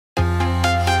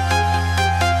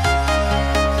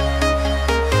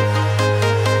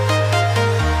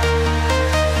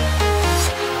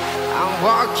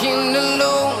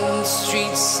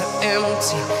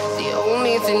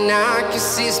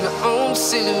see's my own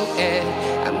silhouette.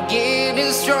 I'm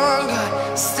getting stronger,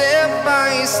 step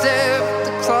by step.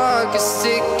 The clock is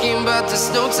ticking, but there's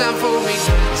no time for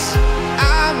regrets.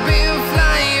 I've been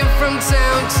flying from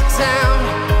town to town,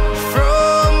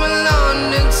 from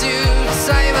London to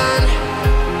Taiwan.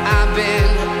 I've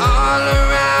been all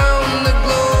around the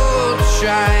globe,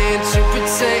 trying to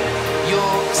protect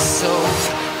your soul.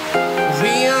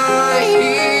 We are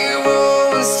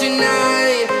heroes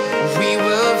tonight. We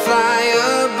will fly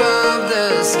above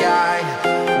the sky.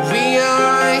 We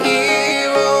are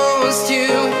heroes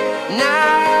tonight.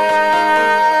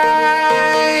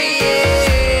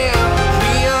 Yeah.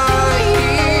 We are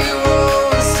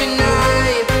heroes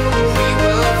tonight. We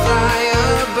will fly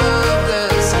above the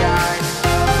sky.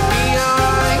 We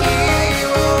are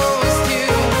heroes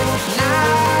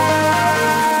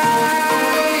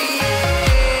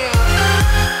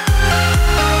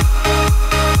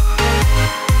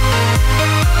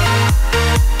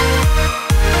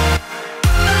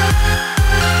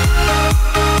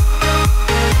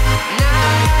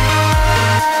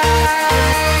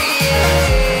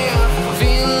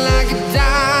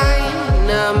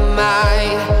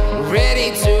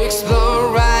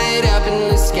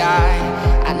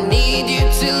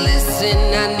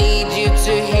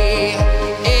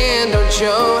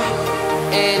show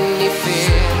any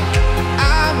fear.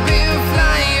 I've been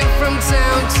flying from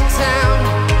town to town,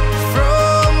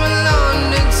 from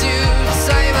London to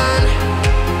Taiwan.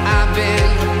 I've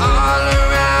been all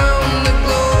around the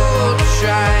globe,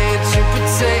 trying to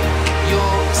protect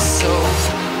your soul.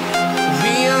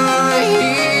 We are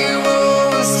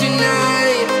heroes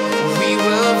tonight. We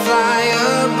will fly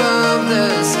above the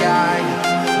sky.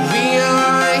 We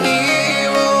are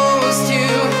heroes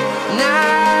tonight.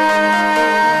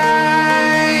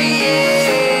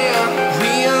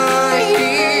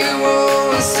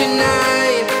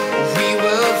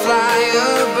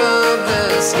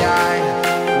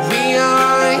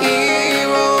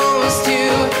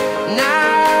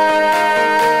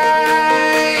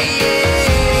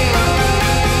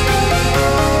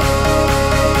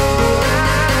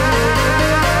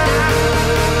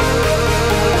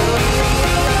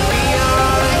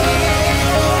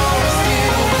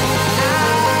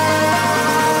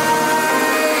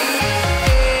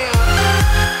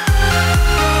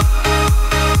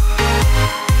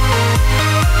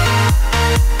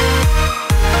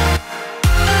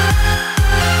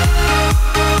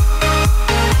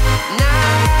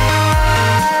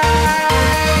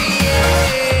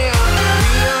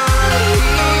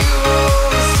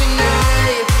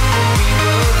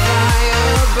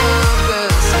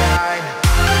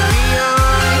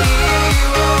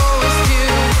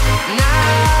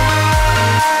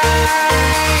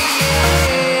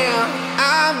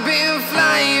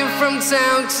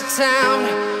 Town to town,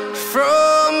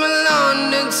 from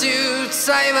London to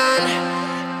Taiwan.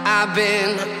 I've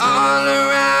been all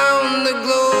around the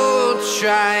globe,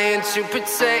 trying to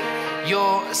protect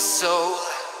your soul.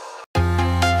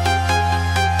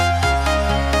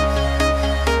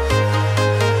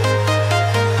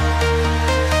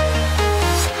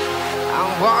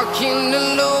 I'm walking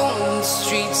alone, the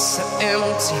streets are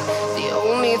empty. The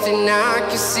only thing I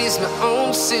can see is my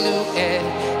own silhouette.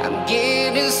 I'm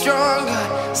getting stronger,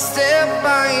 step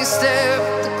by step.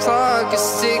 The clock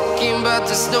is ticking, but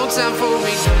there's no time for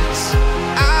regrets.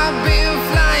 I've been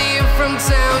flying from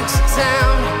town to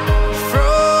town,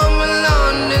 from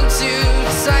London to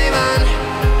Taiwan.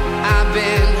 I've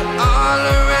been all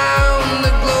around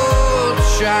the globe,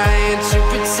 trying to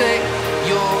protect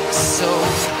your soul.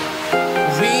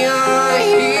 We are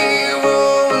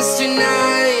heroes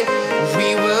tonight. We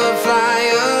will fly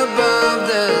above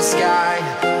the sky.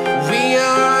 We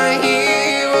are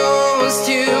heroes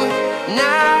tonight.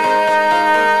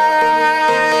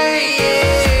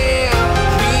 Yeah.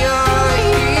 We are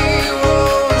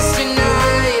heroes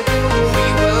tonight.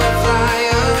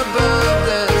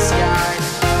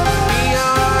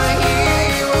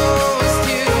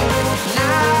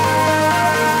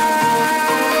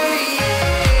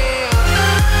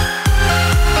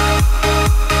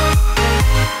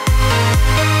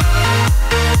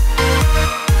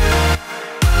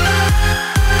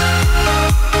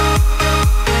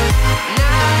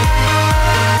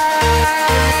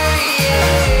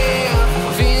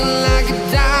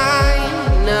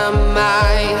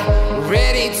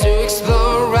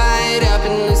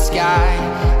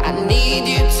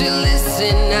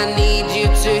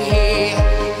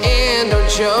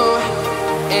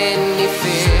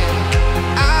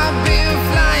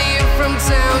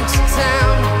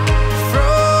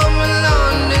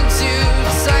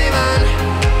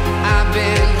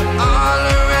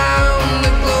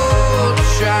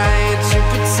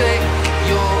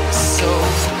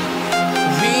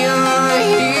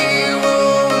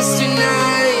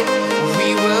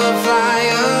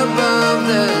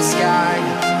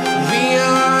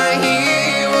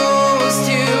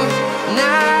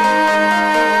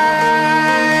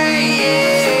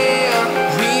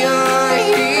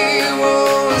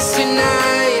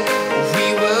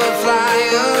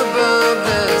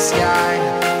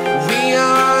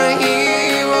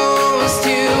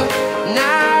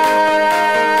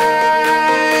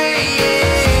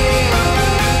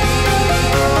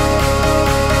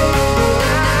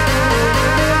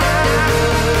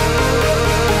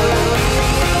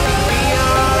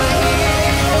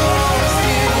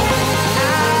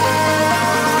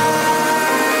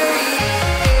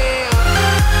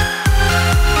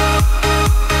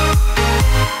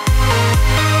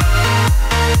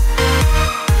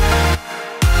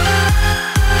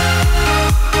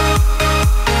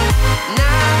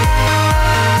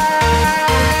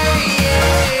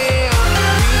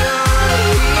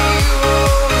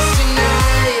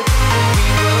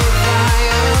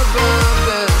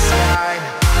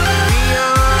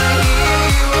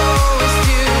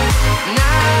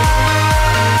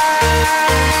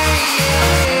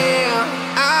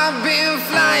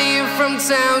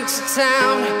 town to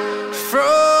town,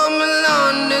 from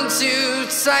London to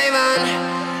Taiwan.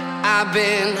 I've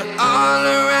been all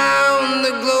around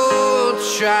the globe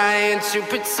trying to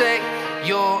protect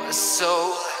your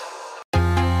soul.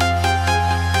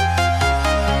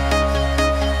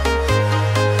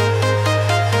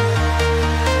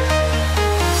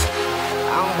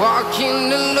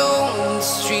 Walking alone, the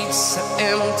streets are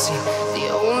empty. The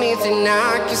only thing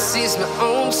I can see is my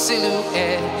own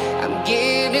silhouette. I'm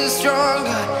getting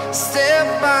stronger,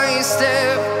 step by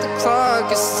step. The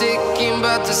clock is ticking,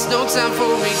 but there's no time for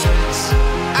regrets.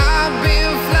 I've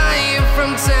been flying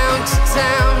from town to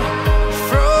town,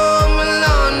 from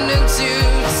London to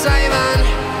Taiwan.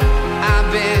 I've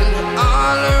been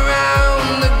all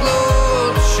around the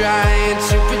globe trying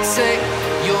to protect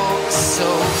your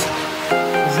soul.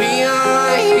 We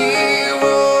are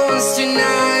heroes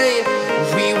tonight.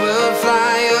 We will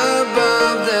fly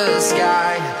above the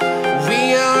sky.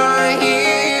 We are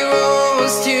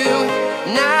heroes tonight.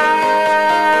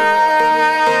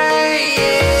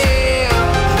 Yeah.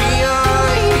 We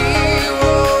are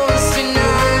heroes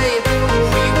tonight.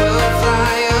 We will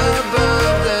fly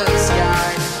above the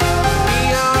sky. We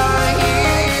are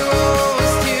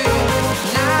heroes tonight.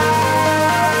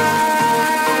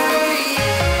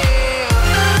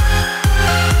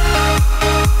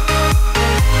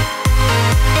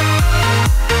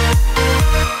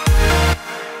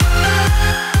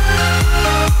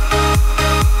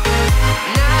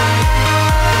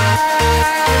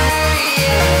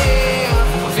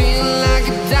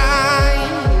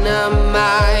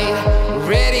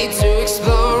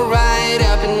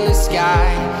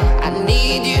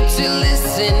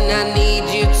 I need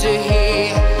you to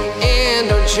hear and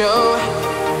don't show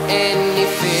any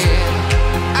fear.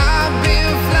 I've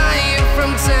been flying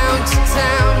from town to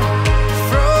town,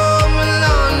 from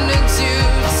London to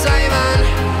Taiwan.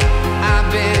 I've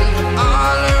been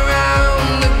all around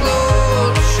the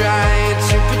globe trying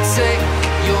to protect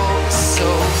your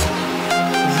soul.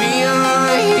 We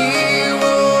are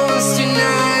heroes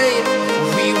tonight.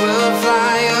 We will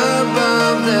fly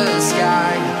above the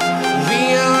sky. We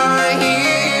are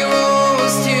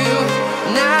heroes tonight.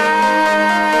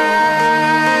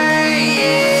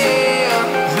 Yeah.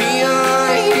 We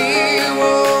are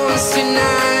heroes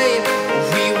tonight.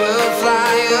 We will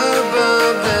fly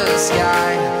above the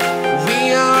sky. We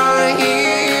are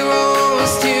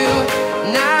heroes tonight.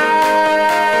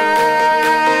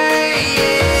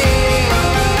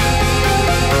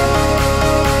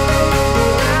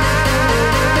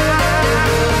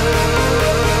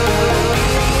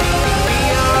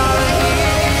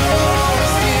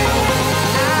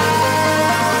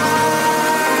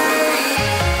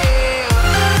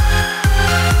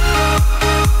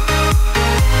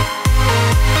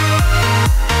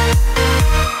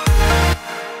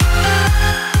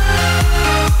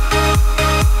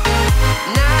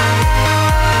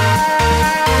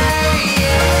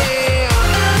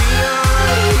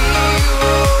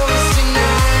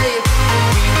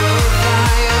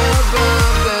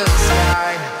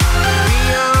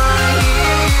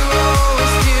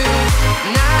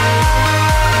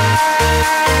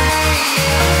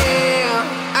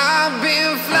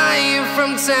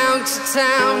 Town to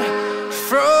town,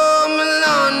 from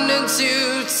London to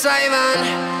Taiwan.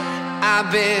 I've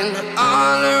been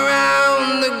all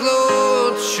around the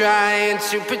globe trying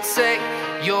to protect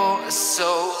your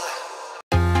soul.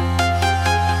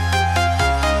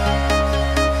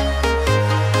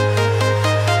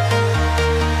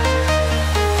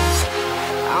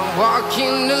 I'm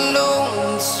walking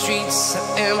alone, the streets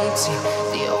are empty.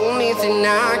 The only thing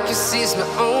I can see is my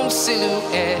own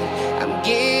silhouette. I'm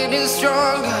getting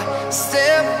stronger,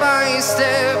 step by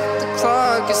step. The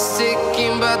clock is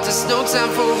ticking, but there's no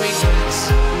time for regrets.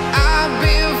 I've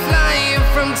been flying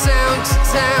from town to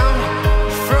town,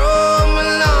 from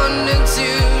London to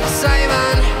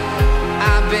Taiwan.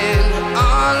 I've been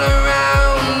all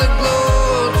around the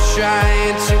globe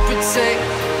trying to protect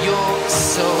your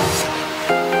soul.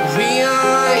 We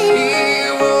are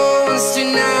heroes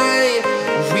tonight.